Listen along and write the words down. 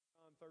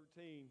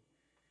13.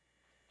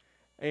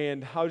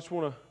 And I just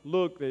want to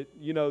look that,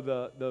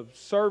 the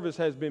service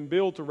has been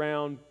built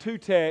around two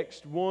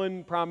texts,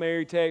 one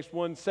primary text,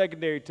 one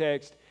secondary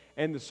text,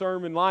 and the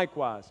sermon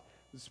likewise.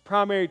 This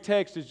primary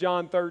text is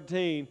John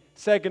 13.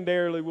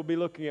 Secondarily, we'll be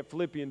looking at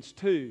Philippians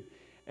 2.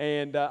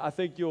 And I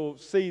think you'll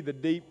see the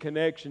deep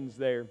connections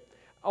there.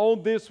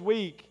 On this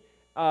week,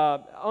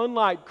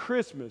 unlike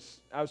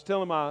Christmas, I was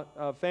telling my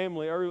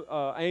family,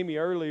 Amy,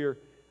 earlier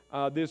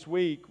this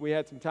week, we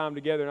had some time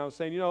together, and I was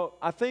saying,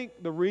 I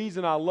think the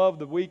reason I love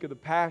the week of the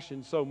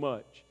Passion so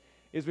much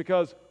is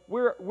because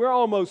we're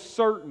almost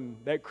certain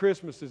that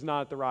Christmas is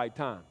not the right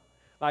time.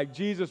 Like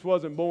Jesus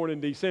wasn't born in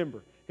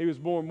December. He was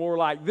born more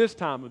like this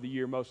time of the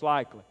year, most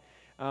likely,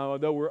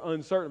 although we're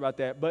uncertain about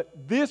that. But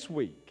this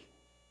week,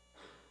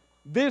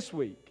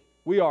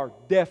 we are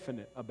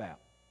definite about.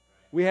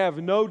 We have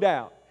no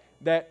doubt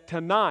that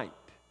tonight,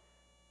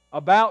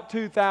 about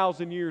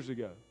 2,000 years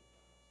ago,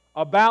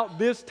 about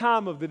this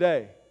time of the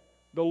day,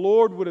 the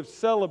Lord would have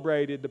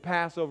celebrated the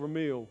Passover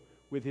meal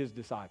with His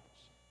disciples.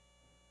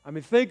 I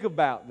mean, think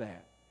about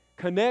that.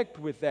 Connect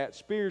with that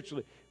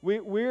spiritually.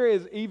 We're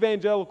as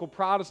evangelical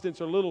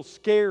Protestants are a little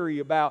scary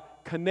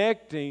about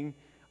connecting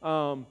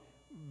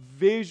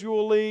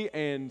visually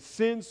and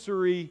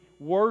sensory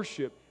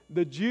worship.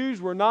 The Jews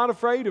were not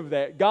afraid of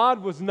that.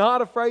 God was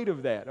not afraid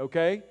of that,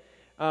 okay?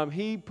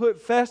 He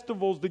put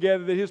festivals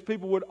together that His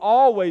people would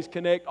always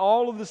connect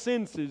all of the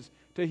senses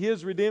to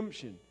His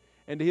redemption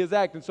and to His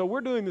act. And so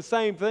we're doing the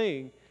same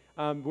thing.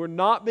 We're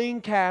not being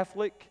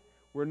Catholic.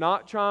 We're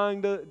not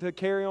trying to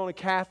carry on a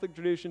Catholic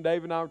tradition.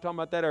 Dave and I were talking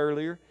about that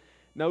earlier.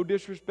 No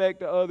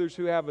disrespect to others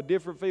who have a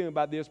different feeling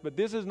about this, but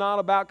this is not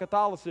about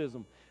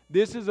Catholicism.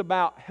 This is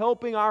about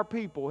helping our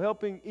people,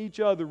 helping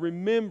each other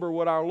remember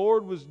what our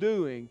Lord was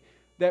doing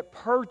that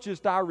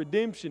purchased our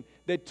redemption,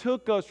 that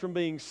took us from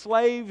being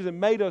slaves and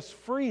made us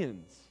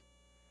friends.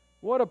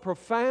 What a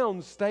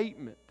profound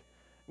statement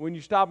when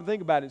you stop and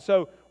think about it.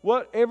 So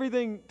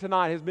everything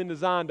tonight has been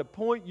designed to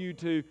point you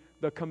to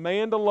the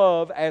command to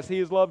love as He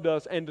has loved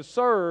us and to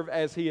serve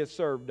as He has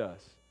served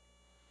us.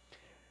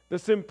 The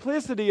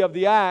simplicity of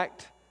the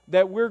act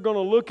that we're going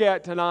to look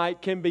at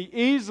tonight can be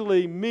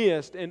easily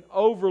missed and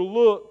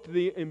overlooked.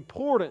 The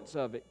importance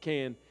of it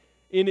can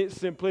in its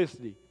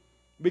simplicity.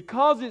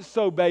 Because it's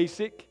so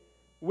basic,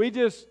 we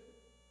just,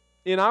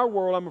 in our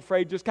world, I'm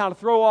afraid, just kind of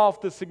throw off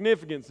the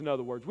significance, in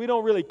other words. We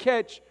don't really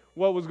catch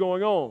what was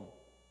going on.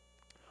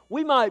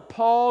 We might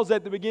pause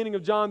at the beginning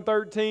of John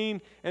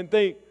 13 and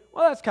think,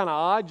 well, that's kind of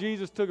odd.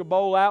 Jesus took a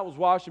bowl out, was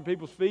washing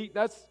people's feet.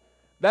 That's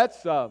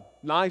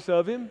nice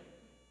of Him.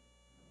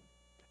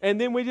 And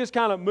then we just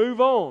kind of move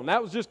on.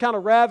 That was just kind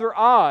of rather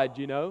odd,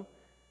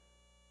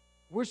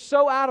 We're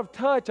so out of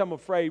touch, I'm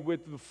afraid,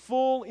 with the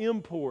full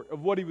import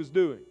of what He was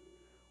doing.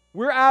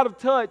 We're out of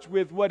touch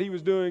with what He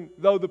was doing,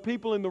 though the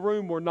people in the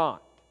room were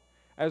not.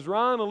 As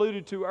Ryan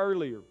alluded to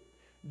earlier,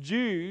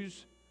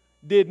 Jews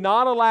did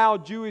not allow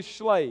Jewish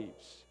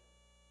slaves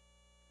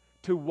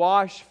to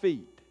wash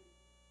feet.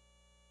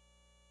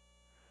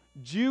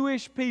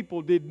 Jewish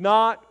people did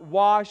not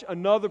wash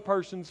another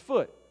person's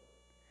foot.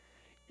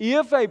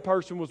 If a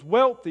person was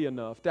wealthy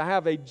enough to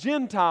have a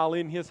Gentile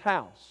in his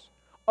house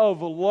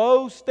of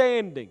low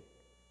standing,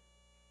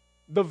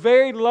 the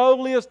very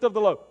lowliest of the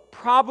low,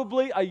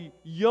 probably a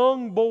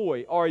young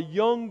boy or a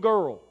young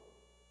girl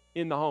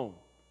in the home,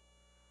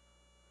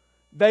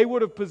 they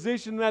would have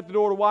positioned them at the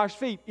door to wash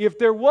feet. If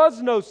there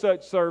was no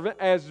such servant,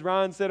 as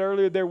Ryan said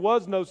earlier, there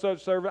was no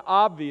such servant,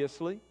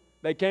 obviously.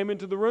 They came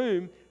into the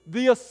room.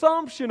 The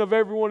assumption of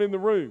everyone in the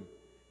room,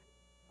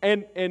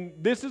 and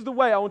this is the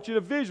way I want you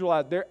to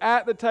visualize. They're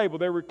at the table.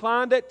 They're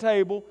reclined at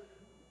table.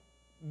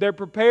 They're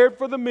prepared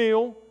for the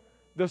meal.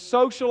 The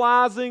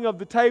socializing of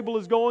the table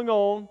is going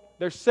on.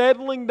 They're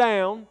settling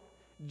down.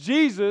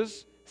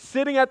 Jesus,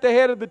 sitting at the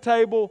head of the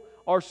table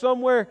or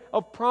somewhere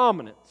of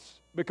prominence,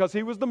 because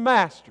He was the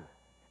master.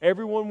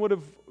 Everyone would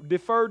have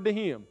deferred to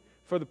Him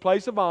for the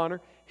place of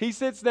honor. He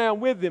sits down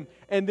with them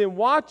and then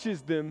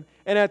watches them,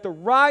 and at the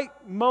right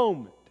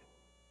moment,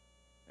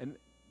 and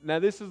now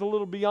this is a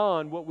little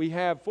beyond what we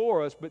have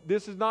for us, but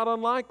this is not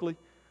unlikely,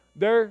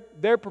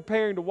 they're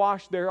preparing to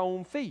wash their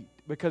own feet,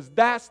 because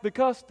that's the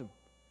custom.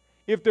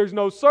 If there's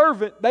no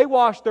servant, they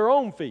wash their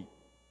own feet.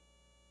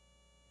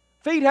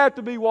 Feet have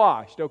to be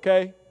washed,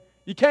 okay?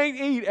 You can't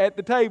eat at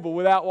the table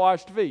without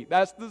washed feet.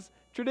 That's the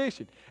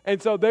tradition.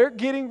 And so they're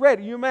getting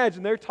ready. You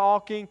imagine, they're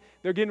talking,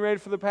 they're getting ready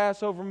for the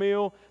Passover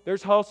meal.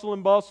 There's hustle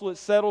and bustle. It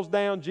settles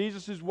down.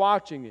 Jesus is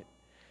watching it.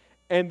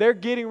 And they're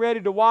getting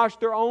ready to wash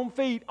their own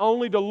feet,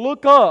 only to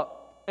look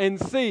up and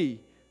see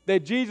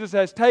that Jesus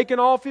has taken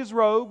off His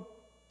robe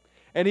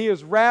and He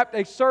has wrapped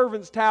a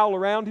servant's towel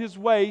around His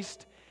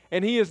waist,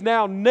 and He is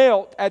now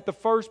knelt at the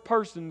first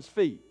person's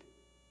feet.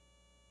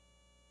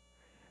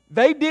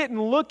 They didn't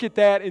look at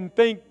that and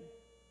think,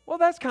 well,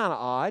 that's kind of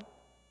odd.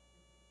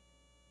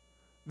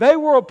 They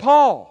were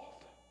appalled.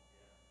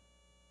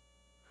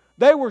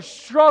 They were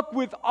struck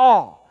with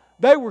awe.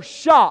 They were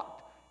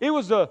shocked. It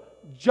was a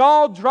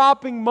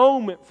jaw-dropping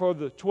moment for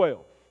the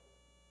 12.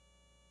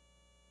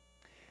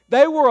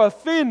 They were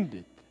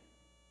offended.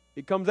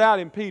 It comes out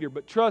in Peter,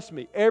 but trust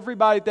me,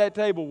 everybody at that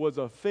table was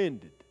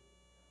offended.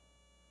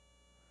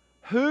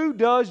 Who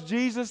does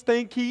Jesus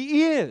think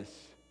He is?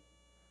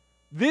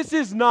 This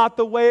is not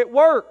the way it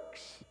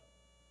works.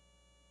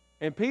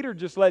 And Peter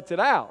just lets it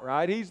out,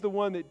 right? He's the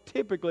one that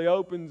typically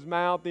opens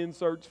mouth,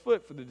 inserts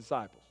foot for the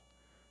disciples.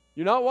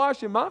 You're not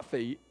washing my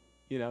feet,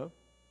 you know.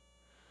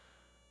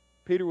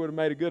 Peter would have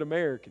made a good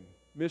American,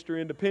 Mr.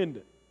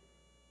 Independent.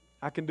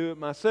 I can do it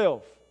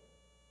myself.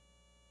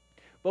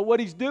 But what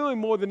he's doing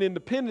more than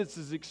independence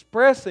is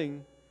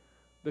expressing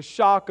the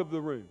shock of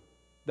the room.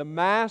 The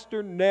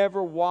master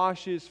never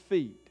washes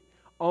feet,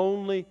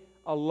 only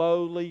a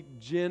lowly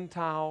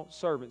Gentile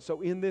servant.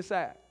 So in this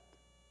act,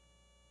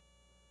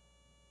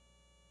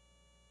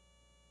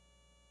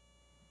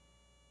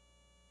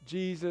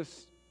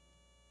 Jesus,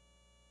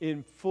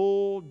 in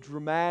full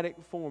dramatic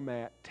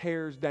format,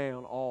 tears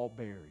down all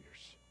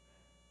barriers.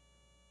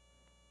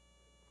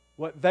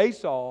 What they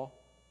saw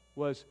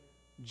was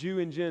Jew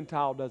and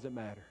Gentile doesn't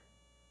matter.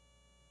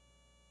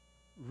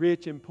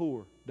 Rich and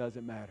poor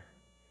doesn't matter.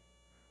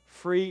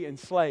 Free and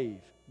slave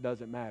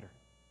doesn't matter.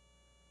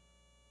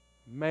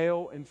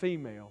 Male and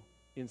female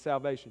in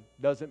salvation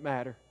doesn't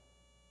matter.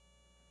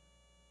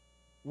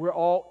 We're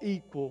all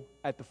equal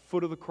at the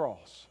foot of the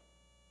cross.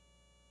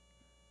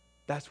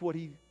 That's what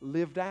He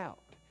lived out.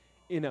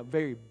 In a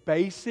very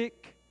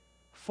basic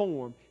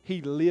form,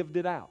 He lived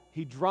it out.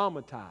 He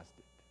dramatized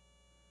it.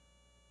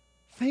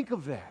 Think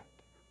of that.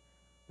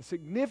 The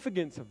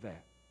significance of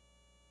that.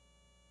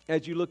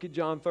 As you look at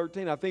John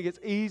 13, I think it's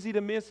easy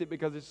to miss it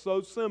because it's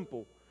so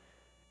simple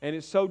and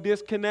it's so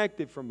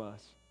disconnected from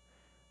us.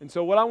 And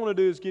so what I want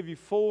to do is give you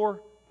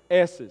 4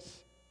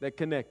 S's that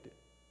connect it.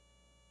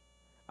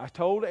 I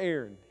told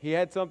Aaron, he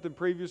had something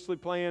previously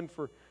planned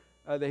for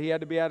that he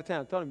had to be out of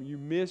town. I told him, you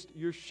missed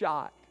your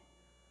shot.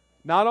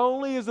 Not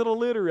only is it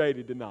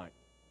alliterated tonight,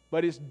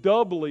 but it's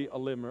doubly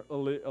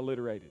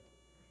alliterated.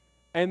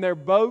 And they're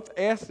both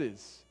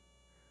S's.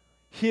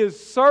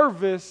 His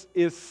service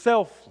is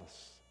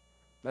selfless.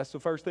 That's the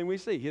first thing we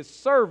see. His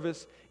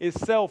service is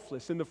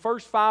selfless. In the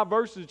first 5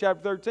 verses of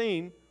chapter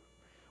 13,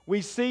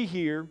 we see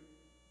here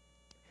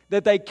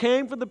that they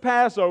came for the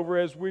Passover,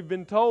 as we've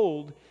been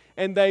told,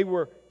 and they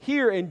were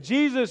here, and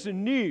Jesus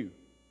knew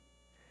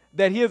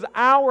that His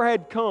hour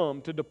had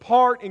come to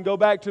depart and go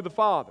back to the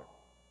Father.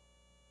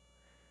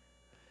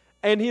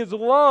 And His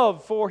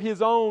love for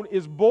His own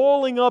is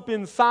boiling up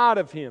inside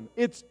of Him.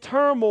 It's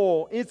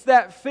turmoil. It's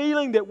that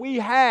feeling that we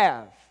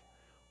have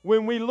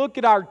when we look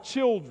at our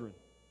children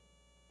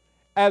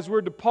as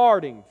we're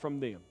departing from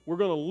them. We're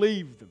going to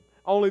leave them.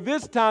 Only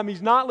this time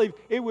He's not leaving.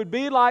 It would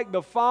be like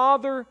the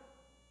Father.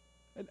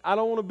 I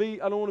don't want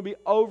to be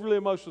overly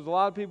emotional. There's a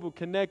lot of people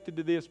connected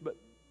to this, but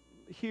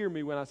hear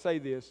me when I say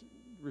this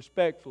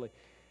respectfully.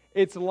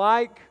 It's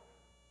like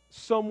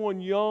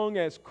someone young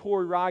as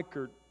Corey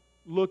Reichert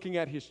looking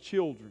at his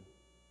children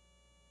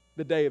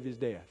the day of his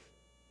death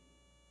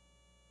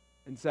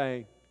and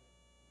saying,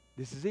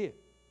 this is it.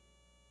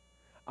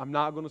 I'm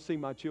not going to see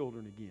my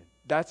children again.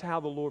 That's how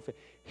the Lord felt.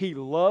 He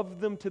loved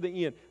them to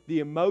the end. The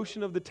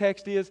emotion of the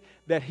text is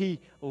that He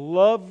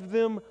loved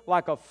them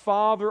like a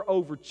father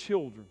over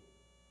children.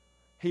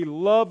 He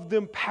loved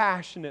them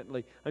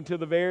passionately until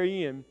the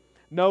very end,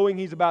 knowing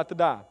He's about to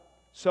die.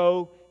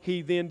 So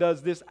He then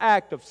does this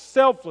act of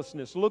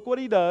selflessness. Look what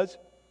He does.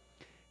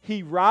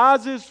 He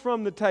rises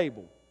from the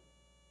table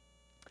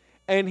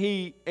and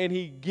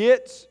he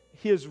gets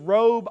his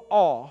robe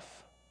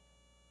off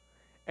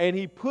and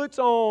He puts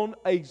on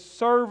a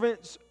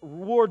servant's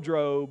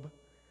wardrobe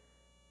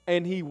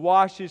and He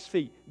washes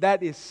feet.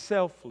 That is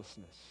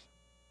selflessness.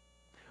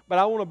 But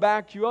I want to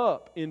back you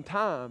up in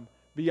time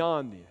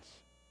beyond this,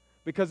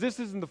 because this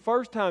isn't the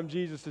first time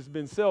Jesus has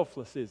been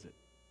selfless, is it?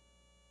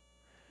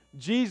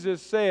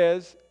 Jesus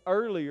says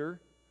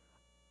earlier,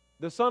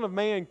 the Son of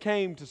Man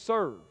came to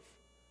serve,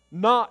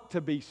 not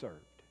to be served.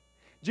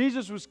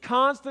 Jesus was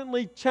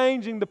constantly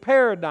changing the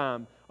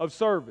paradigm of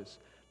service.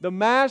 The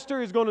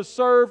master is going to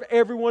serve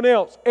everyone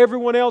else.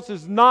 Everyone else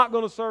is not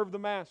going to serve the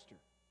master.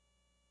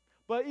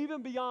 But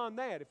even beyond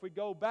that, if we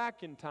go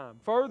back in time,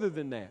 further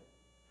than that,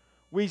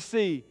 we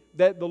see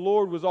that the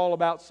Lord was all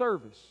about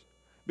service.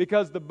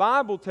 Because the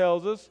Bible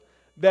tells us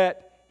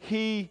that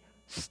He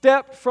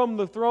stepped from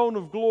the throne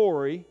of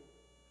glory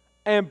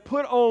and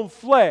put on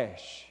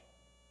flesh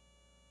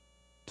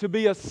to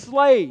be a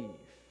slave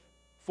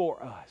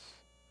for us.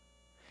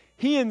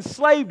 He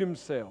enslaved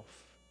Himself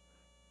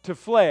to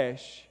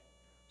flesh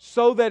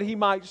so that He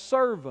might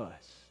serve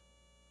us.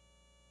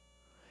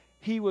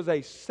 He was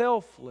a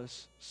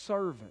selfless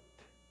servant.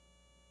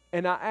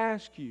 And I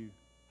ask you,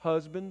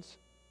 husbands,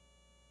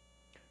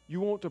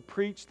 you want to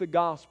preach the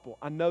gospel.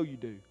 I know you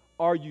do.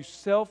 Are you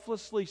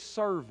selflessly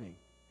serving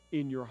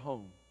in your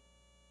home?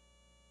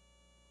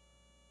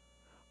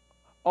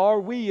 Are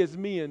we as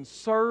men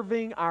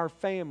serving our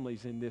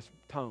families in this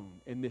tone,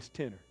 in this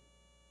tenor?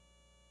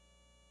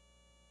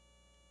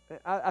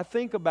 I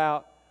think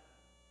about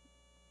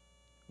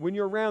when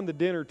you're around the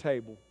dinner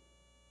table,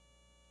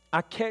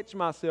 I catch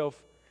myself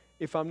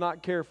if I'm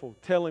not careful,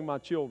 telling my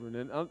children,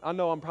 and I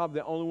know I'm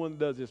probably the only one that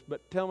does this,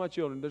 but tell my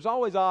children, there's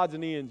always odds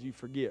and ends you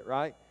forget,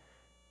 right?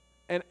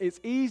 And it's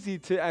easy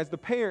to, as the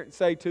parent,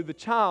 say to the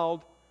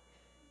child,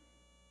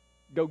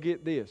 go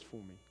get this for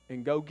me,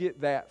 and go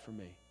get that for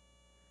me.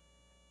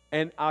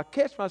 And I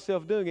catch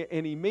myself doing it,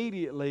 and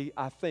immediately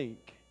I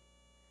think,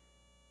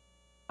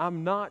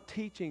 I'm not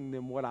teaching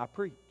them what I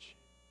preach.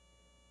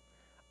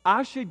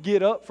 I should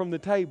get up from the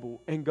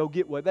table and go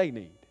get what they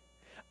need.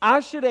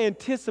 I should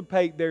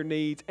anticipate their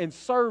needs and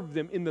serve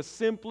them in the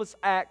simplest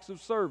acts of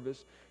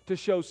service to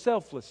show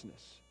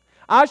selflessness.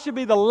 I should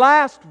be the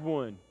last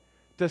one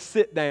to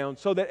sit down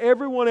so that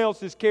everyone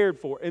else is cared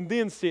for and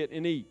then sit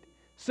and eat.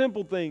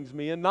 Simple things,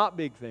 men, not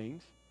big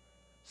things.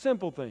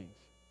 Simple things.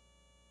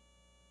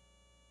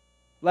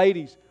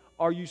 Ladies,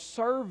 are you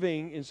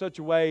serving in such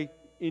a way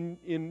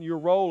in your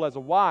role as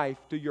a wife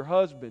to your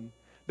husband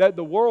that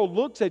the world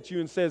looks at you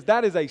and says,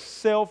 that is a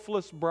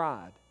selfless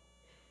bride?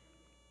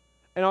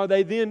 And are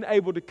they then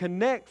able to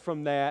connect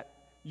from that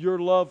your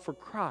love for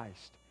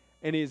Christ?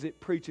 And is it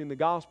preaching the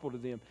gospel to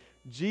them?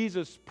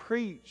 Jesus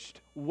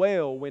preached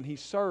well when He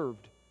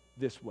served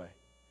this way.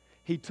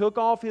 He took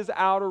off His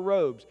outer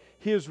robes,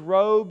 His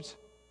robes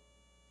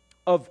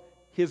of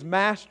His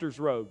master's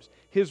robes,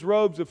 His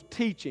robes of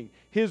teaching,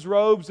 His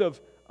robes of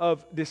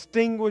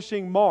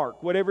distinguishing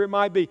mark, whatever it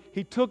might be.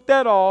 He took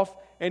that off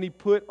and He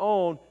put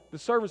on the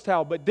servant's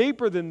towel. But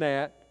deeper than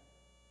that,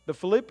 the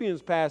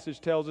Philippians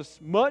passage tells us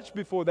much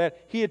before that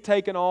He had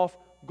taken off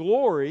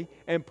glory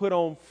and put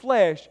on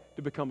flesh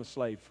to become a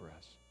slave for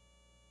us.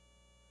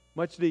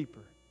 Much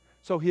deeper.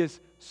 So His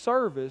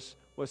service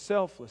was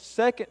selfless.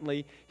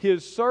 Secondly,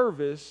 His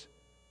service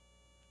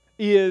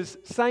is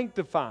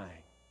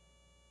sanctifying.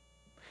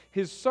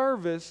 His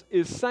service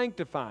is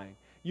sanctifying.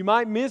 You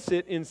might miss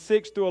it in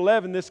 6 through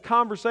 11, this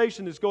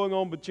conversation that's going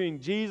on between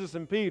Jesus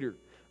and Peter.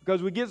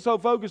 Because we get so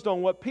focused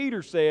on what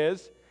Peter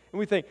says, and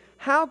we think,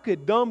 how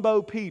could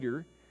Dumbo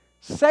Peter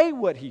say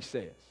what he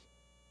says?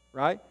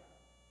 Right?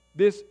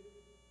 This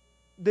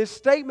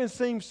statement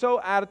seems so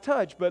out of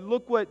touch, but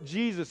look what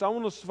Jesus, I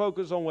want us to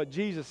focus on what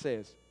Jesus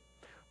says.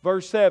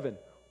 Verse 7,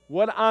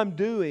 what I'm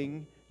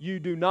doing you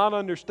do not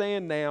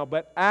understand now,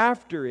 but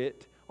after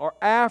it or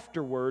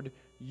afterward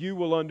you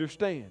will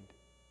understand.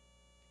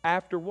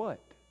 After what?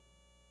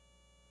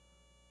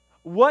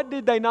 What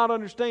did they not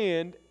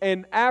understand,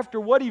 and after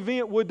what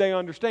event would they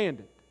understand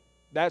it?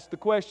 That's the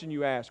question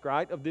you ask,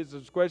 right? This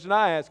is the question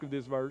I ask of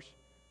this verse.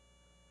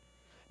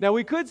 Now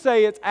we could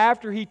say it's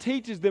after He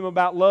teaches them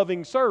about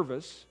loving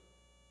service,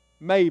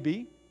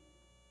 maybe,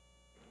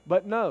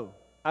 but no,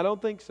 I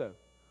don't think so.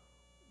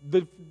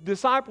 The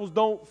disciples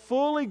don't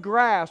fully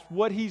grasp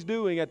what He's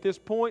doing at this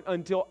point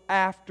until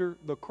after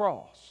the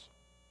cross.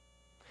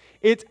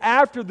 It's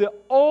after the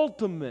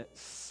ultimate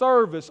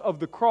service of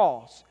the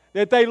cross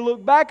that they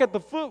look back at the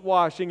foot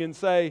washing and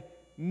say,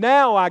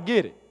 now I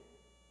get it.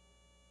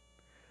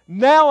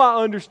 Now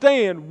I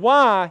understand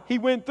why He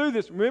went through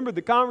this. Remember,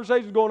 the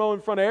conversation is going on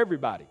in front of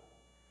everybody.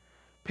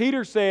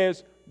 Peter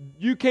says,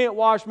 you can't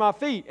wash my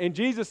feet. And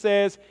Jesus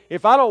says,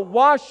 if I don't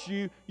wash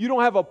you, you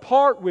don't have a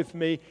part with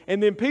me.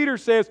 And then Peter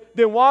says,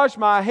 then wash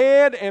my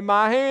head and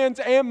my hands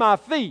and my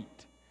feet.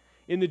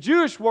 In the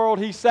Jewish world,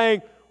 he's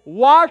saying,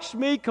 wash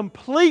me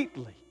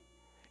completely.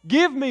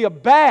 Give me a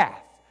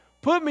bath.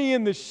 Put me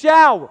in the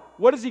shower.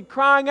 What is he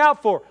crying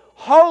out for?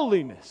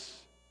 Holiness.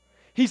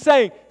 He's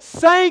saying,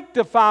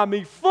 sanctify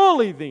me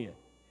fully then.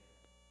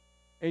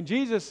 And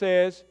Jesus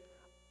says,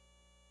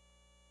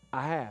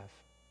 I have.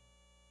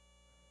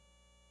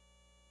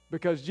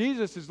 Because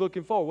Jesus is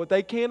looking forward. What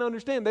they can't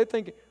understand, they're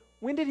thinking,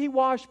 when did He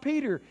wash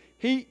Peter?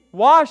 He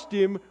washed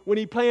him when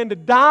He planned to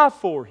die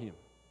for him.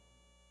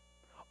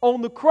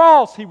 On the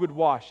cross, He would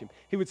wash him.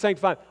 He would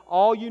sanctify him.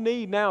 All you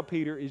need now,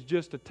 Peter, is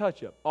just a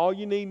touch-up. All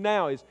you need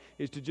now is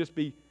to just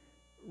be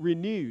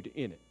renewed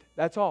in it.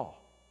 That's all.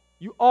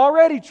 You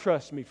already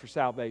trust me for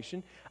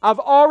salvation. I've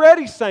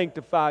already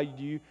sanctified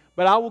you,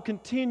 but I will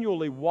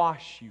continually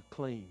wash you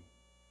clean.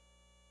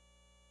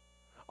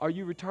 Are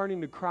you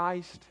returning to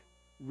Christ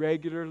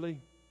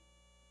regularly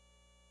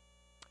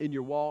in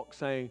your walk,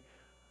 saying,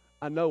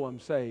 I know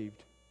I'm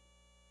saved,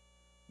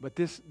 but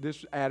this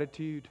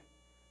attitude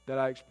that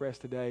I express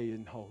today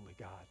isn't holy,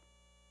 God.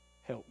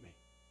 Help me.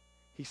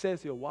 He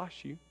says He'll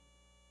wash you.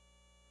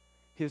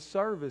 His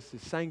service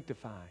is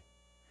sanctifying.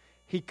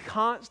 He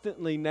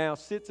constantly now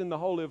sits in the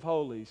Holy of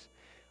Holies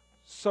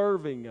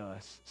serving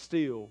us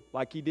still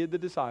like He did the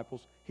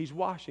disciples. He's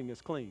washing us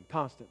clean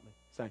constantly,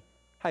 saying,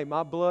 hey,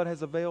 my blood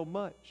has availed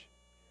much.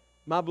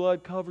 My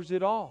blood covers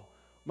it all.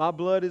 My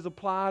blood is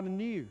applied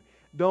anew.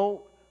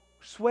 Don't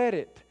sweat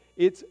it.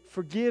 It's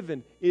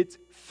forgiven. It's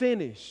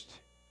finished.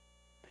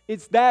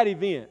 It's that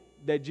event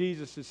that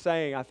Jesus is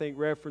saying, I think,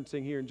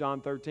 referencing here in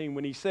John 13,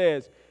 when He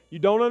says, you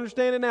don't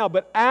understand it now,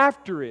 but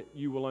after it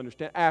you will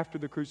understand. After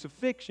the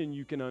crucifixion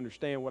you can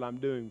understand what I'm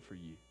doing for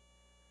you.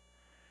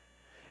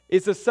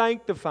 It's a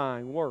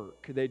sanctifying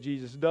work that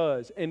Jesus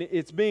does. And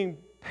it's being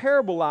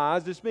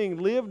parabolized, it's being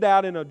lived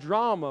out in a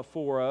drama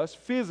for us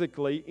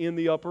physically in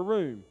the upper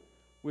room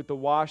with the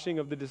washing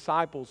of the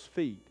disciples'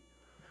 feet.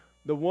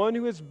 The one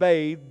who is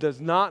bathed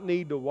does not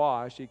need to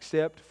wash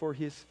except for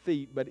his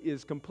feet, but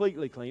is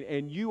completely clean.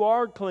 And you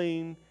are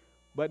clean,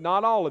 but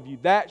not all of you.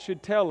 That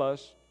should tell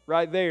us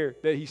right there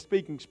that he's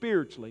speaking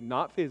spiritually,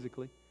 not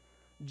physically.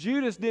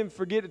 Judas didn't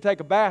forget to take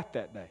a bath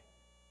that day.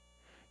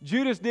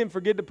 Judas didn't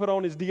forget to put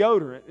on his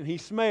deodorant, and he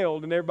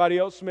smelled, and everybody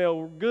else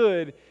smelled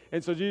good.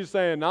 And so Jesus is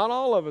saying, not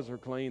all of us are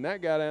clean.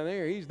 That guy down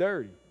there, he's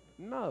dirty.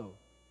 No.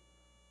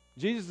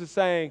 Jesus is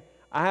saying,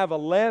 I have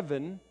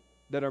 11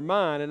 that are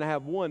mine, and I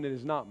have one that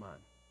is not mine.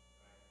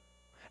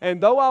 And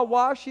though I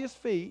wash his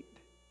feet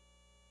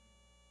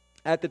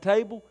at the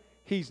table,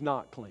 he's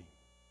not clean.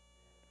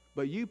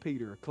 But you,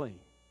 Peter, are clean.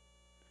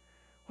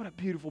 What a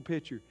beautiful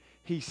picture.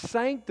 He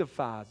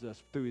sanctifies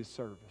us through his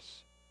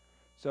service.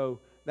 So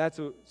that's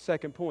a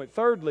second point.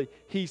 Thirdly,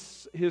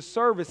 his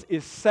service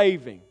is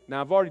saving.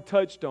 Now, I've already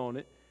touched on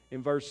it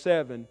in verse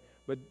 7,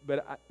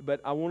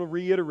 but I want to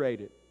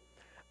reiterate it.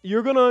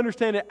 You're going to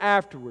understand it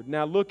afterward.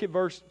 Now look at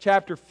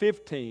chapter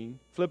 15.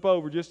 Flip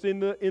over just in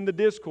the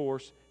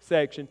discourse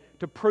section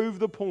to prove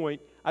the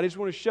point. I just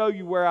want to show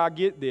you where I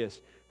get this.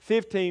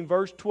 15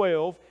 verse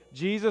 12,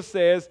 Jesus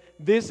says,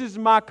 "This is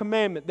my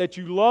commandment, that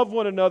you love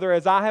one another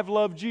as I have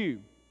loved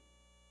you.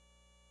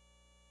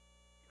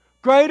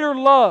 Greater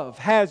love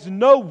has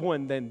no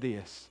one than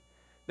this,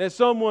 that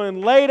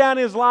someone lay down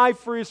his life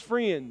for his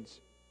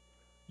friends.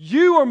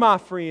 You are my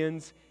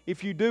friends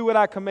if you do what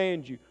I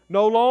command you.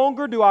 No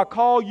longer do I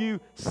call you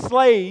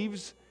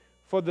slaves,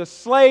 for the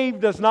slave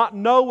does not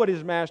know what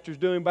his master is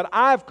doing, but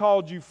I have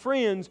called you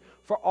friends,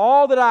 for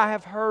all that I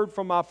have heard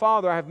from my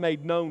Father I have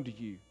made known to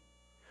you.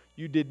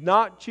 You did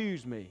not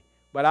choose me,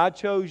 but I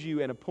chose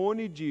you and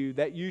appointed you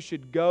that you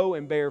should go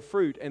and bear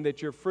fruit, and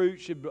that your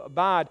fruit should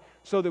abide,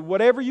 so that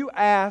whatever you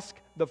ask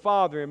the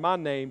Father in my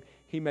name,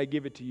 He may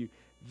give it to you.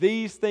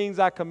 These things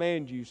I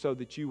command you, so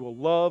that you will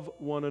love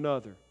one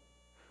another.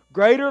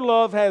 Greater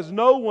love has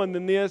no one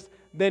than this,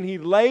 than he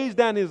lays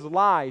down his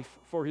life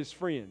for his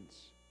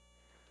friends."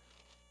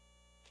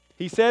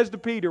 He says to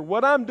Peter,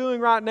 what I'm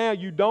doing right now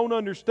you don't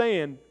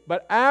understand,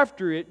 but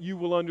after it you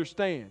will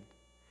understand.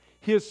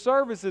 His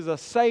service is a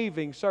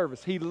saving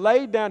service. He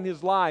laid down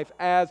his life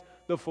as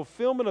the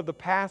fulfillment of the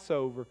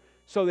Passover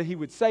so that he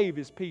would save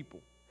his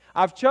people.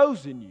 I've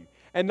chosen you.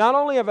 And not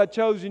only have I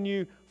chosen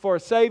you for a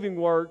saving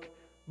work,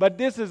 but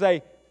this is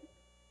a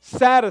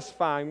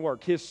satisfying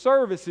work. His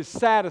service is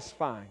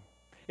satisfying.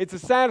 It's a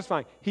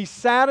satisfying. He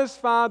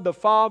satisfied the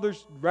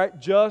Father's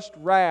just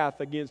wrath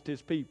against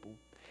His people.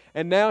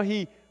 And now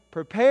He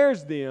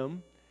prepares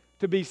them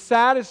to be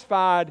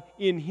satisfied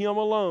in Him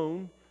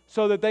alone,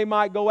 so that they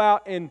might go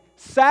out and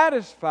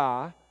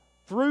satisfy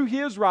through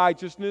His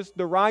righteousness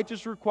the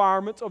righteous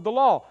requirements of the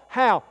law.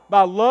 How?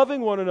 By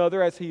loving one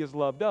another as He has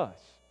loved us.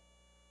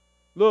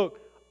 Look,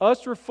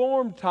 us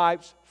Reformed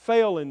types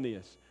fail in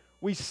this.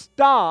 We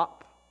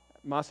stop,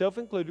 myself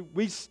included,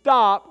 we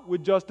stop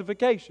with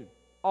justification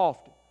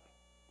often.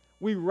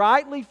 We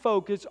rightly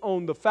focus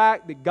on the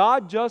fact that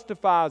God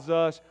justifies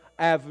us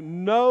as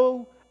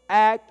no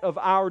act of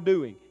our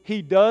doing.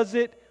 He does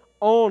it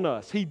on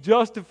us. He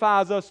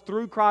justifies us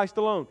through Christ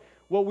alone.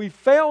 What we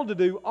fail to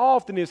do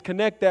often is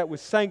connect that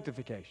with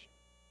sanctification.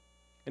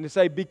 And to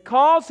say,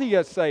 because He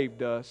has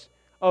saved us,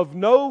 of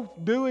no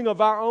doing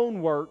of our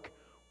own work,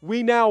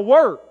 we now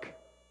work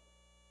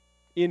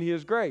in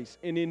His grace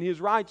and in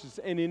His righteousness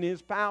and in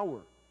His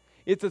power.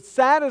 It's a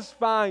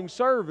satisfying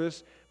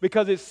service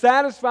because it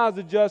satisfies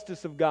the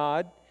justice of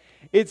God.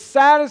 It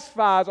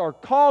satisfies or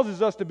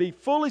causes us to be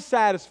fully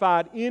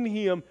satisfied in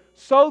Him,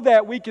 so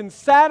that we can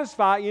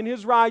satisfy in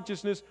His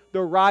righteousness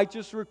the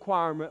righteous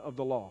requirement of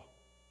the law.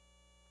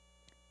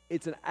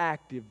 It's an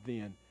active,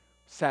 then,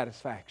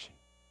 satisfaction.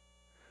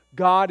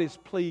 God is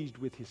pleased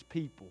with His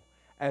people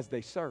as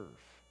they serve.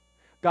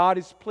 God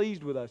is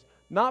pleased with us,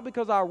 not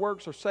because our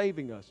works are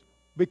saving us.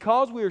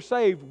 Because we are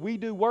saved, we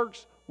do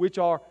works which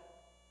are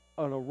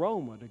an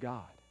aroma to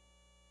God.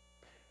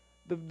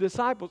 The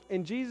disciples,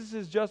 and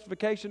Jesus'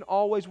 justification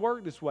always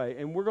worked this way.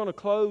 And we're going to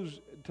close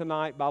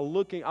tonight by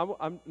looking.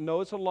 I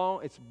know it's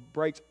it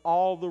breaks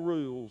all the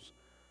rules.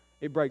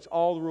 It breaks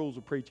all the rules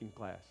of preaching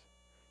class.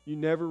 You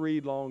never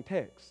read long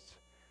texts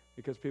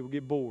because people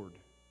get bored.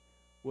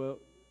 Well,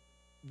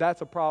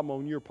 that's a problem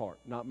on your part,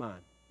 not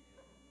mine.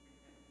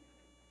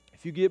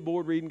 If you get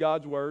bored reading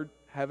God's Word,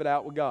 have it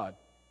out with God.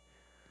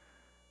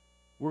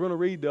 We're going to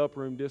read the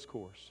Upper Room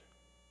Discourse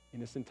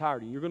in its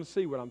entirety. You're going to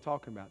see what I'm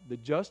talking about. The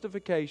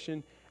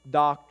justification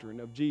doctrine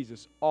of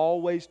Jesus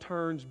always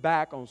turns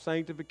back on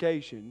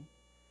sanctification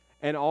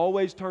and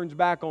always turns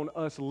back on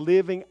us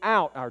living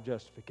out our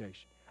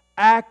justification,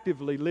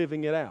 actively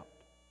living it out.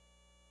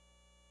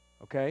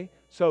 Okay?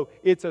 So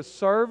it's a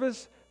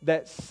service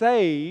that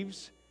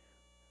saves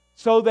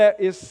so that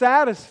it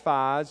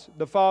satisfies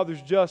the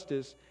Father's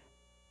justice,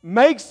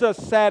 makes us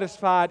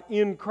satisfied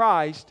in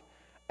Christ,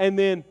 and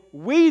then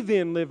we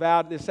then live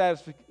out this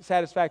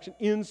satisfaction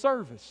in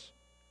service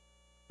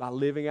by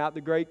living out the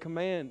great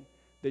command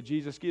that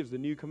Jesus gives, the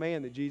new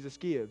command that Jesus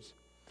gives.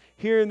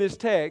 Here in this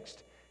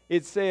text,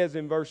 it says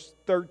in verse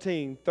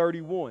 13,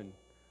 31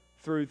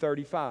 through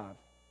 35,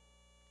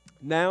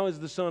 Now is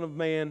the Son of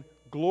Man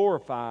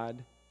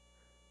glorified,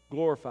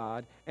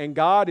 and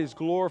God is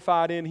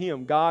glorified in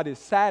Him. God is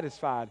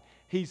satisfied.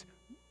 He's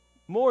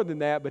more than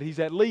that, but He's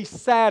at least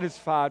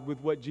satisfied with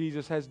what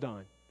Jesus has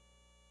done.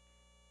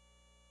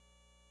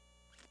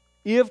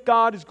 If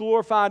God is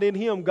glorified in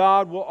Him,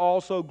 God will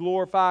also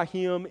glorify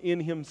Him in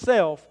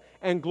Himself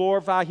and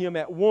glorify Him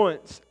at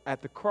once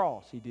at the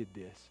cross. He did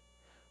this.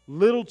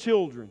 Little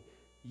children,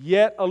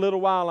 yet a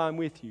little while I'm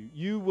with you.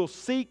 You will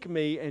seek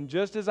me, and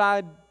just as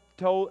I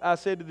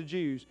said to the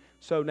Jews,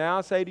 so now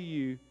I say to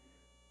you,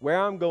 where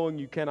I'm going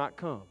you cannot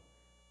come.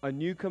 A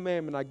new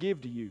commandment I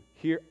give to you.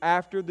 Here,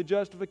 after the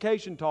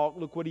justification talk,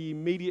 look what He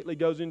immediately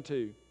goes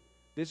into.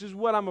 This is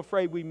what I'm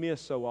afraid we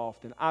miss so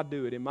often. I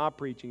do it in my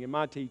preaching, in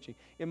my teaching,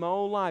 in my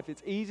own life.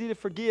 It's easy to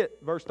forget.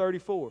 Verse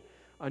 34.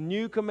 A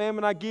new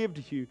commandment I give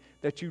to you,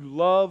 that you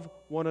love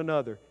one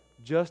another,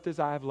 just as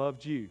I have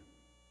loved you.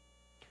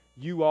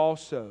 You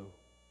also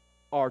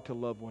are to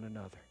love one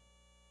another.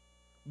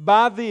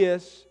 By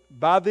this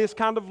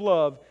kind of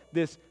love,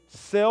 this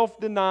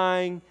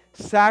self-denying,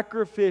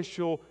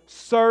 sacrificial,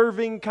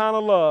 serving kind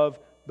of love,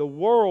 the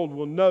world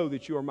will know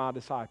that you are my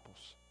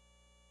disciples.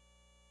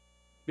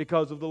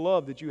 Because of the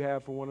love that you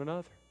have for one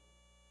another.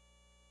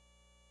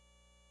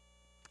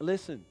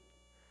 Listen,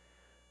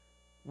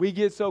 we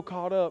get so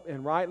caught up,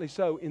 and rightly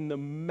so, in the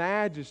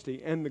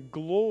majesty and the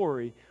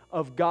glory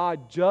of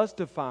God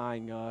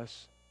justifying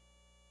us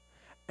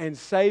and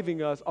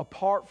saving us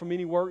apart from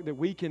any work that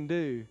we can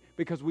do,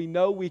 because we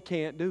know we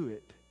can't do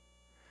it,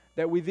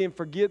 that we then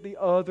forget the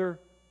other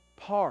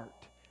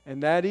part,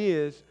 and that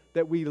is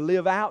that we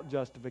live out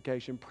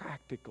justification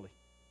practically.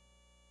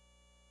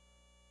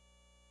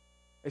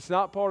 It's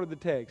not part of the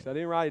text. I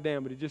didn't write it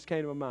down, but it just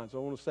came to my mind, so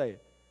I want to say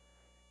it.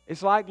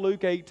 It's like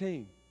Luke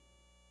 18.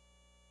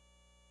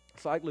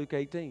 It's like Luke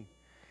 18.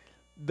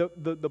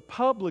 The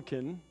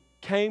publican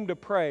came to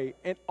pray,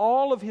 and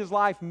all of his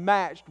life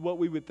matched what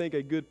we would think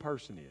a good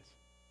person is.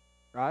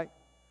 Right?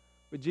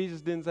 But Jesus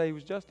didn't say he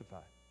was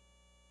justified.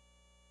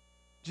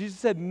 Jesus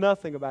said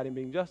nothing about him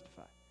being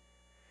justified.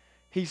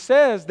 He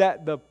says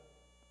that the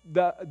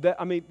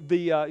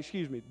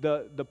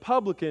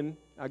publican,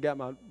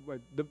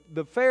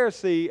 the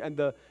Pharisee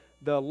and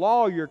the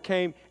lawyer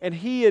came, and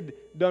he had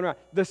done right.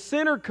 The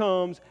sinner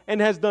comes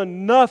and has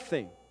done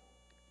nothing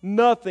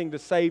to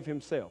save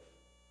himself.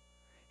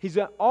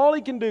 All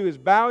he can do is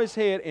bow his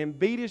head and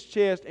beat his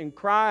chest and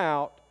cry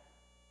out,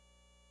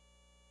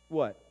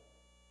 what?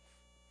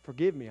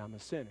 Forgive me, I'm a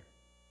sinner.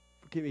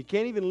 Forgive me. He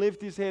can't even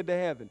lift his head to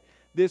heaven.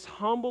 This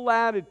humble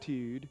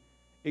attitude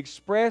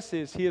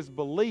expresses his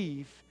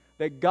belief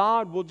that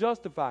God will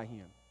justify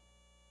him.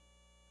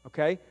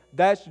 Okay?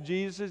 That's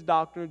Jesus'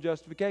 doctrine of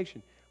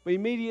justification. But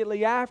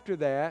immediately after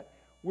that,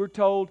 we're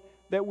told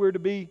that we're to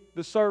be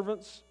the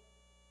servants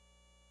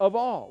of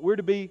all. We're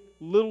to be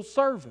little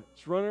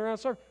servants running around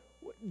serving.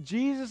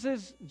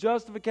 Jesus'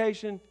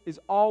 justification is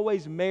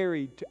always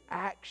married to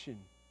action.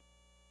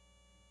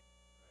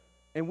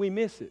 And we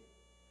miss it.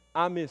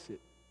 I miss it.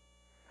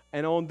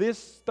 And on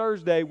this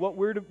Thursday,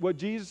 what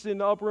Jesus in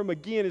the upper room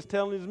again is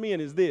telling his men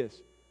is this.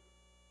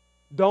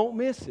 Don't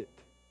miss it.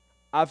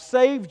 I've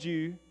saved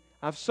you.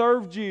 I've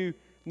served you.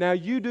 Now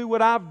you do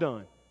what I've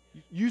done.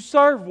 You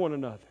serve one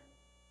another.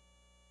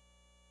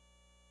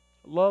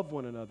 Love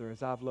one another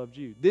as I've loved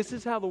you. This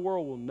is how the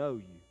world will know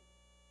you,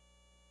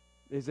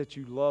 is that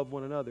you love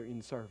one another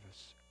in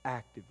service,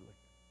 actively.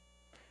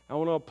 I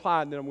want to apply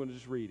it, and then I'm going to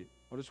just read it.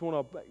 I just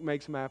want to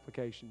make some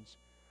applications.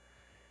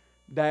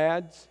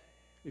 Dads,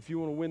 if you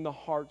want to win the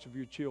hearts of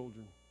your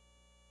children,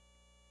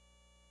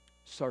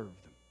 serve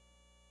them.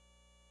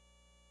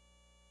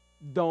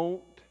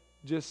 Don't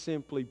just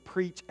simply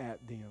preach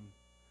at them,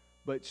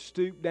 but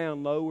stoop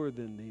down lower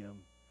than them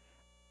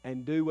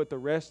and do what the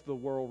rest of the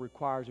world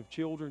requires of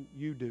children.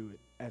 You do it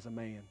as a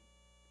man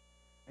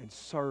and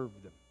serve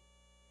them.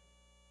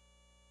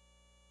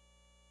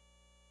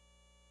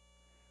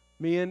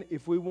 Men,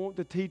 if we want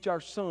to teach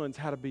our sons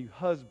how to be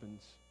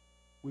husbands,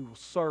 we will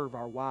serve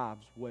our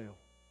wives well.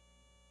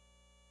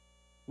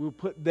 We will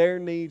put their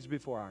needs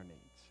before our needs.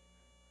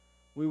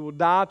 We will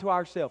die to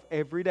ourselves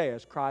every day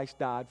as Christ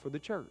died for the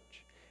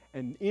church.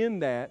 And in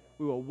that,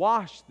 we will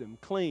wash them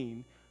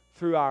clean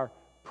through our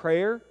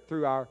prayer,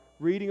 through our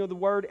reading of the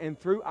Word, and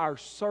through our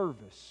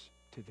service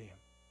to them.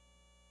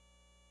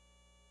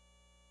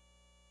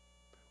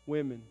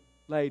 Women,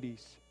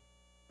 ladies,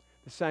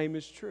 the same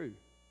is true.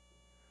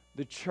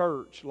 The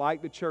church,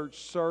 like the church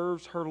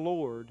serves her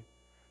Lord,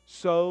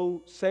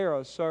 so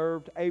Sarah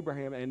served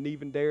Abraham and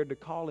even dared to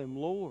call him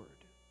Lord.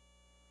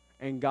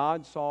 And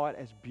God saw it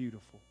as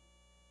beautiful,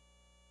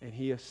 and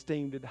He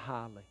esteemed it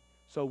highly.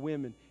 So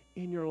women,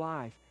 in your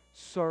life,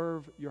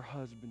 serve your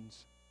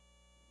husbands.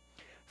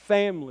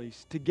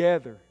 Families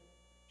together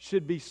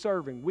should be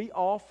serving. We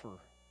offer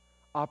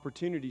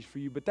opportunities for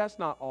you, but that's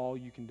not all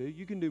you can do.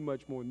 You can do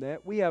much more than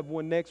that. We have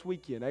one next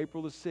weekend,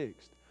 April the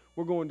 6th.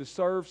 We're going to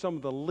serve some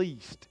of the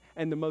least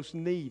and the most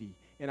needy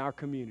in our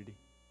community.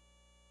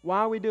 Why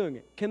are we doing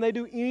it? Can they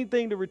do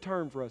anything to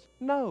return for us?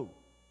 No.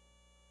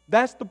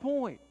 That's the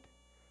point.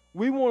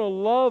 We want to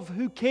love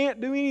who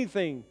can't do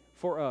anything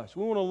for us.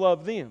 We want to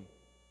love them.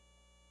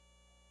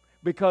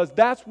 Because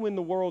that's when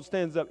the world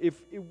stands up.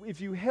 If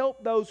you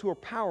help those who are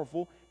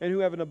powerful and who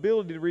have an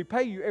ability to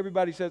repay you,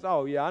 everybody says,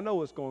 oh yeah, I know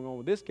what's going on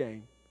with this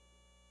game.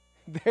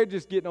 They're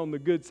just getting on the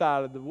good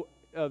side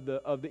of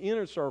the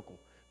inner circle.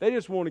 They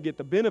just want to get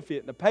the benefit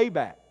and the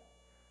payback.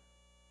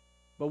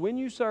 But when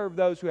you serve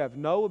those who have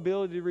no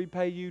ability to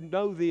repay you,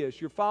 know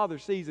this, your Father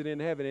sees it in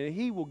heaven and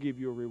He will give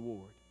you a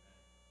reward.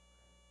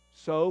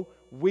 So,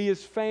 we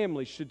as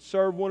families should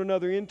serve one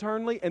another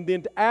internally, and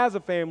then as a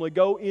family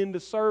go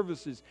into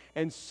services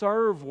and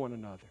serve one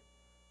another.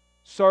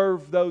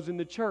 Serve those in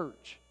the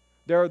church.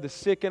 There are the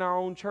sick in our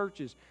own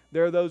churches.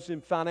 There are those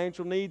in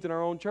financial needs in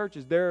our own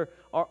churches. There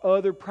are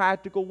other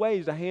practical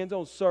ways to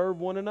hands-on serve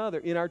one another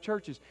in our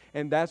churches.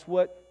 And that's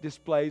what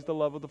displays the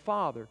love of the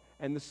Father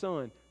and the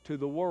Son to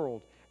the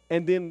world.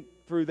 And then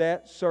through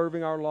that,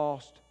 serving our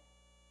lost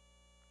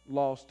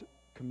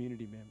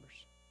community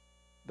members,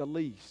 the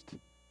least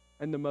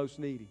and the most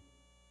needy.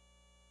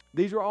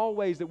 These are all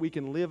ways that we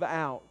can live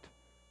out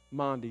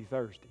Maundy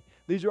Thursday.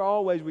 These are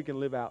all ways we can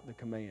live out the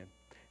command.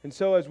 And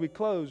so as we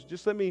close,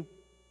 just let me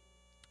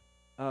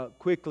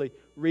quickly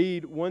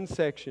read one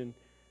section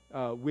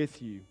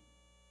with you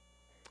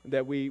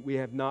that we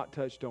have not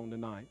touched on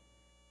tonight.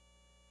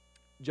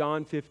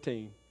 John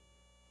 15.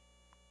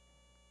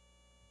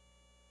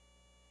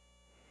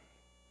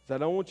 So I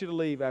don't want you to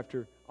leave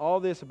after all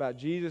this about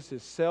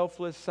Jesus'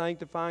 selfless,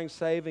 sanctifying,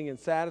 saving, and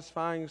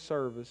satisfying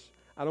service.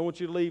 I don't want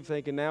you to leave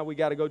thinking now we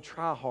got to go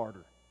try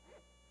harder.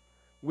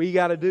 We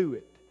got to do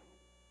it.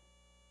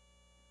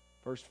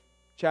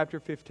 Chapter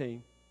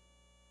 15.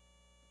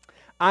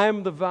 I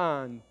am the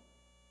vine,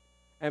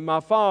 and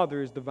my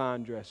Father is the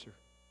vine dresser.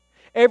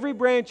 Every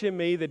branch in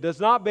me that does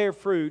not bear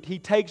fruit, He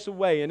takes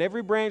away, and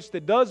every branch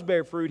that does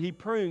bear fruit, He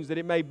prunes that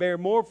it may bear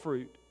more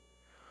fruit.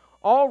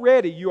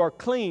 Already you are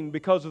clean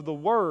because of the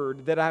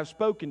word that I have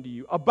spoken to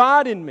you.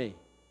 Abide in me,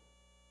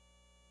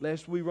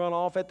 lest we run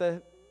off at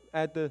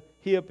the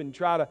hip and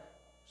try to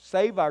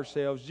save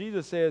ourselves.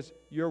 Jesus says,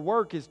 your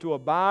work is to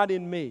abide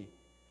in me,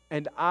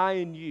 and I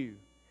in you.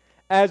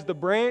 As the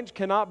branch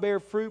cannot bear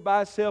fruit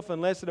by itself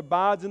unless it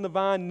abides in the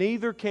vine,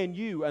 neither can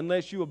you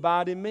unless you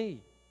abide in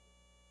me.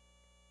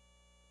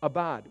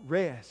 Abide,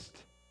 rest,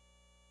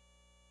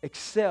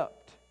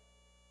 accept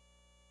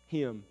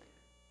Him.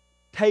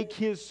 Take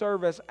His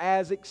service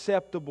as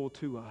acceptable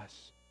to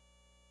us,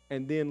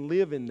 and then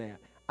live in that.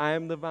 I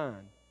am the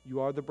vine,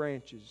 you are the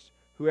branches.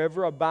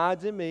 Whoever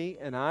abides in me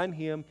and I in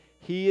him,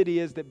 he it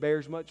is that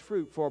bears much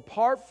fruit. For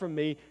apart from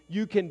me,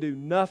 you can do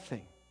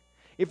nothing.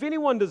 If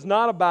anyone does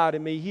not abide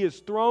in me, he is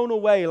thrown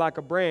away like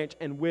a branch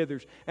and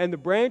withers. And the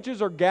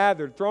branches are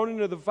gathered, thrown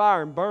into the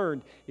fire and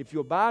burned. If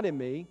you abide in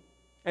me,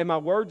 and my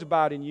words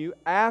abide in you,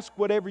 ask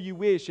whatever you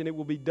wish, and it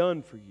will be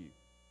done for you.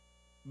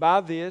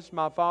 By this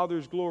my Father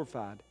is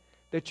glorified,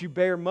 that you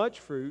bear much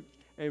fruit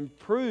and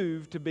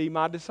prove to be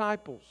my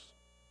disciples.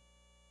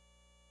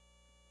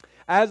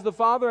 As the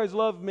Father has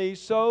loved me,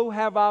 so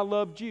have I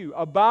loved you.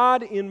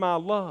 Abide in my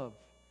love.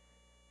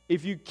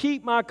 If you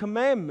keep my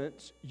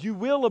commandments, you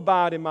will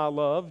abide in my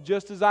love,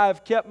 just as I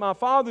have kept my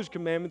Father's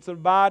commandments and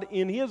abide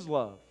in His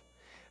love.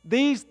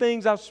 These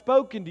things I've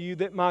spoken to you,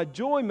 that my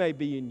joy may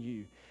be in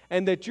you,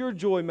 and that your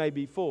joy may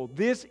be full.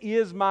 This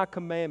is my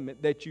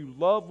commandment, that you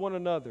love one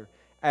another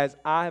as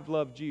I have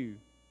loved you.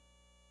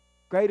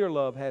 Greater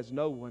love has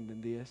no one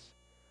than this,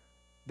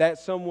 that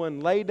someone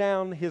lay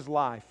down his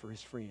life for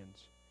his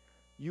friends.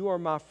 You are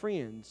my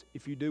friends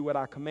if you do what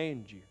I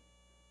command you.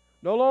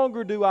 No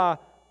longer do I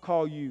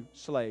call you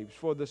slaves,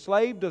 for the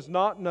slave does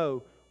not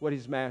know what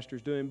his master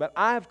is doing, but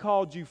I have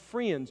called you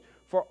friends,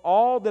 for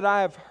all that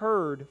I have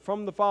heard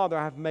from the Father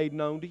I have made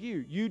known to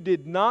you. You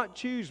did not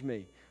choose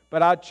me,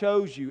 but I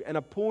chose you and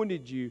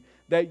appointed you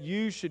that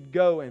you should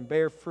go and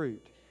bear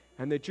fruit,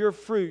 and that your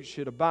fruit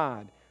should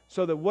abide,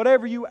 so that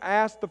whatever you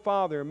ask the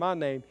Father in my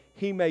name,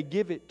 He may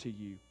give it to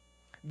you.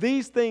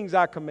 These things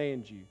I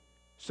command you,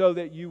 so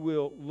that you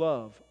will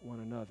love one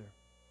another.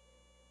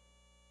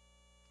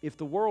 If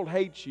the world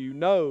hates you,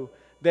 know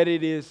that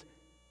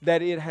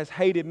it has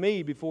hated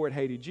me before it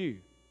hated you.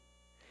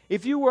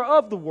 If you were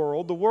of the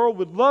world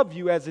would love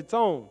you as its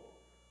own.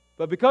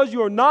 But because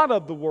you are not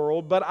of the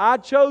world, but I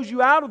chose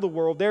you out of the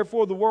world,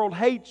 therefore the world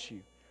hates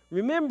you.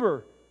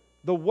 Remember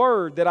the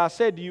word that I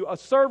said to you, a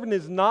servant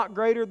is not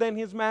greater than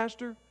his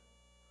master.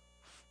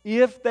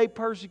 If they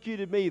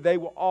persecuted me, they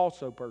will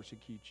also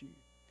persecute you.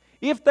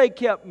 If they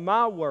kept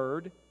my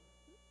word,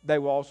 they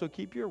will also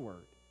keep your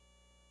word.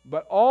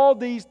 But all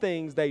these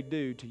things they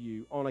do to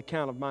you on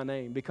account of my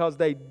name, because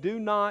they do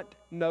not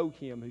know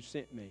Him who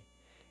sent me.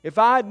 If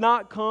I had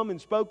not come and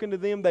spoken to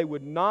them, they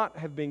would not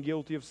have been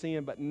guilty of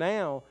sin, but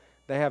now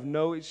they have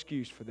no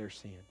excuse for their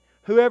sin.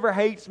 Whoever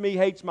hates me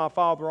hates my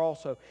Father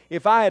also.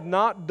 If I had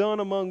not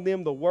done among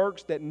them the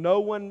works that no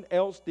one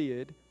else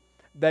did,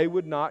 they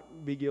would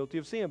not be guilty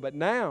of sin. But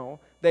now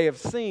they have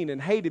seen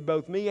and hated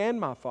both me and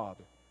my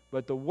Father.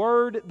 But the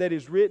word that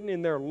is written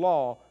in their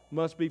law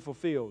must be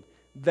fulfilled.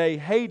 They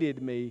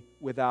hated me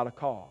without a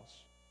cause.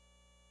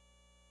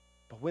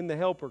 But when the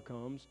Helper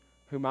comes,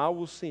 whom I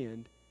will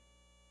send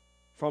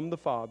from the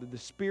Father, the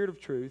Spirit of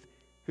truth,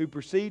 who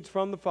proceeds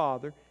from the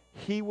Father,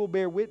 He will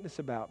bear witness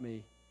about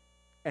me.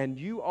 And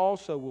you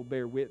also will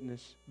bear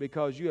witness,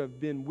 because you have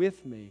been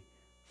with me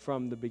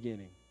from the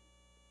beginning.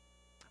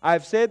 I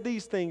have said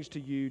these things to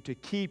you to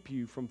keep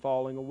you from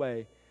falling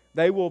away.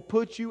 They will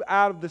put you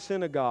out of the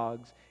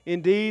synagogues.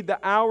 Indeed, the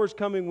hour is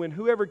coming when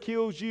whoever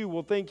kills you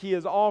will think he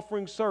is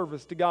offering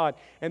service to God.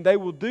 And they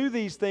will do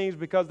these things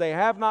because they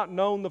have not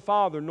known the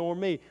Father nor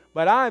me.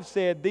 But I have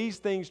said these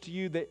things to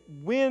you, that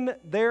when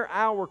their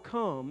hour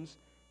comes,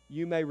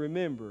 you may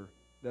remember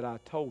that I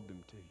told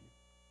them to you.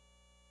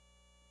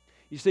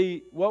 You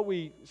see, what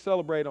we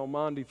celebrate on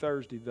Maundy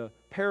Thursday, the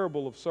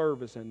parable of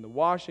service and the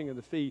washing of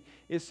the feet,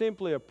 is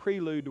simply a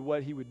prelude to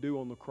what He would do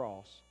on the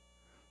cross.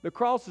 The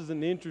cross is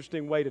an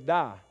interesting way to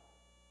die.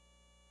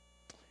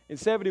 In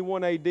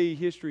 71 AD,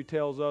 history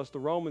tells us the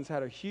Romans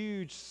had a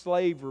huge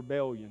slave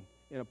rebellion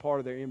in a part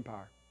of their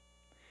empire.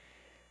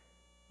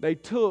 They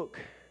took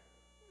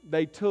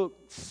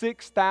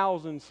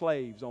 6,000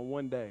 slaves on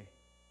one day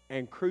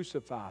and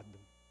crucified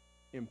them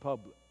in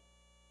public.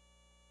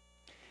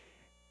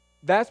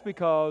 That's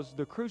because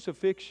the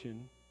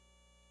crucifixion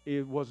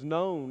was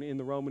known in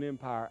the Roman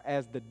Empire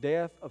as the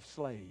death of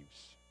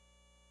slaves.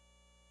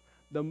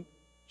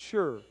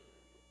 Sure,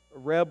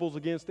 rebels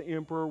against the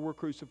emperor were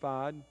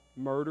crucified,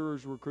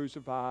 murderers were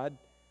crucified,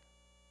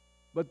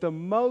 but the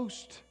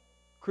most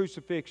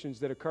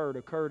crucifixions that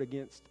occurred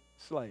against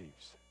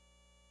slaves.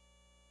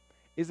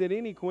 Is it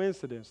any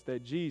coincidence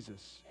that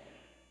Jesus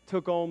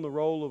took on the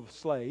role of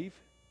slave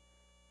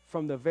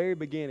from the very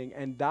beginning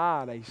and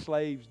died a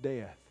slave's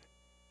death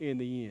in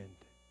the end?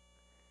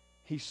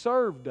 He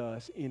served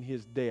us in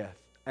His death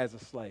as a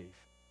slave.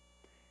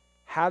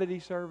 How did He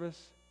serve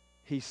us?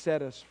 He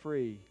set us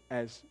free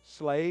as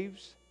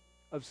slaves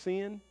of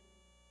sin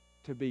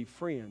to be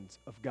friends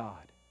of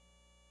God.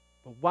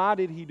 But why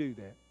did He do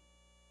that?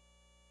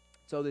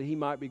 So that He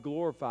might be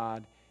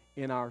glorified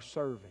in our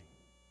serving.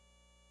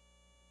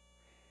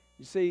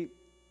 You see,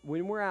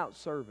 when we're out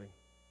serving,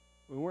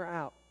 when we're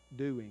out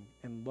doing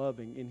and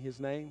loving in His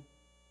name,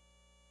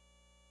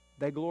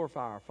 they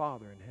glorify our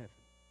Father in heaven.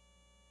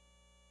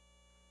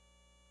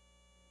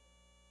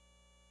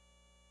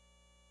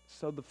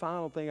 So the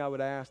final thing I would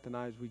ask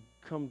tonight as we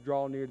come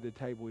draw near to the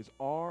table is,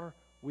 are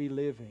we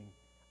living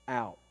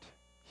out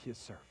His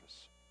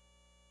service?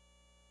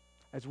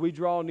 As we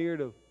draw near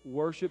to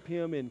worship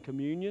Him in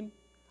communion,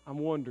 I'm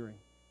wondering,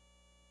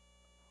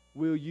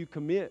 will you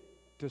commit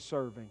to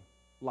serving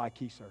like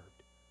He served?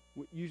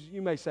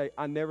 You may say,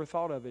 I never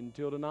thought of it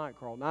until tonight,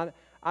 Carlton.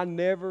 I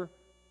never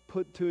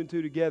put two and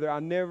two together.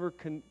 I never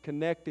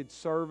connected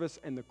service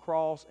and the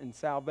cross and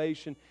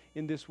salvation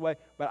in this way,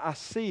 but I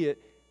see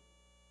it.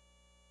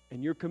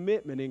 And your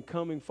commitment in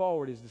coming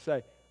forward is to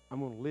say, I'm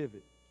going to live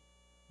it.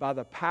 By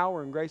the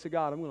power and grace of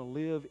God, I'm going to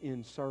live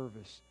in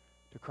service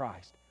to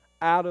Christ.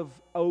 Out of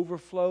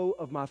overflow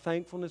of my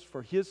thankfulness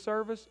for His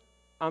service,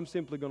 I'm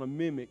simply going to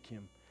mimic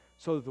Him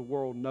so that the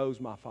world knows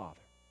my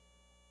Father.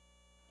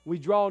 We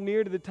draw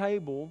near to the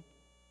table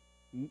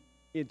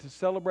to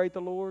celebrate the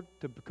Lord,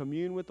 to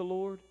commune with the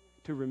Lord,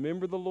 to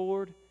remember the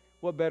Lord.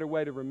 What better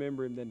way to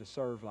remember Him than to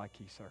serve like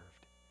He served?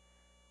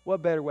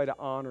 What better way to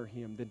honor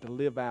Him than to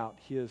live out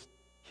His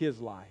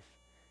life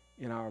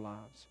in our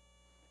lives?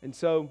 And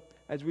so,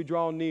 as we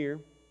draw near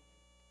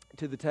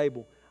to the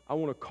table, I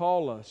want to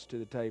call us to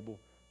the table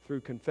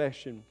through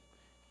confession.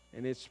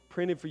 And it's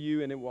printed for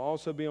you, and it will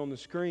also be on the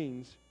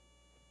screens.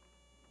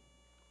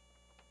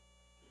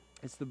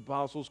 It's the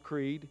Apostles'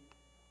 Creed.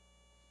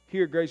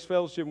 Here at Grace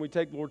Fellowship, when we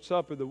take the Lord's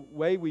Supper, the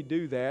way we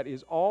do that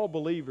is all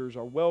believers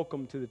are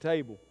welcome to the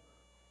table.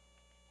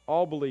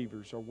 All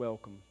believers are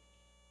welcome.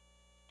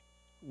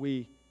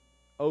 We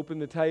open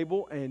the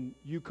table and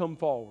you come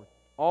forward.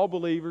 All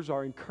believers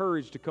are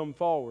encouraged to come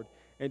forward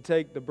and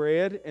take the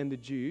bread and the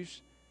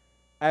juice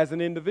as an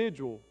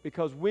individual.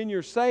 Because when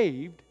you're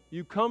saved,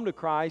 you come to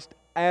Christ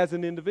as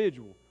an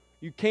individual.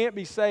 You can't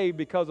be saved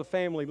because of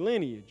family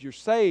lineage. You're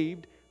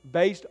saved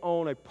based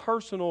on a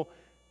personal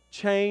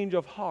change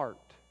of heart.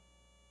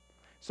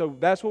 So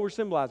that's what we're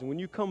symbolizing. When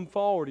you come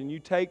forward and you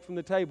take from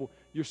the table,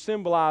 you're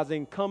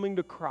symbolizing coming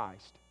to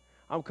Christ.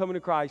 I'm coming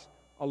to Christ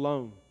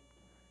alone.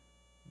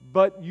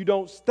 But you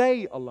don't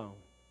stay alone,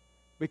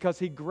 because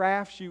He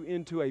grafts you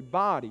into a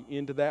body,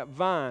 into that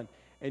vine,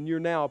 and you're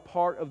now a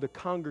part of the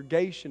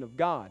congregation of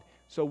God.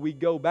 So we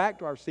go back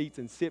to our seats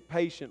and sit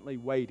patiently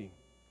waiting.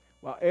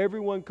 While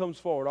everyone comes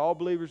forward, all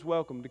believers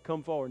welcome to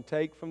come forward and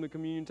take from the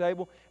communion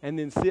table and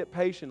then sit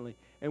patiently.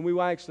 And we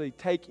will actually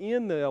take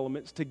in the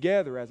elements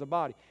together as a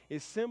body.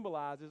 It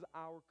symbolizes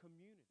our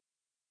community.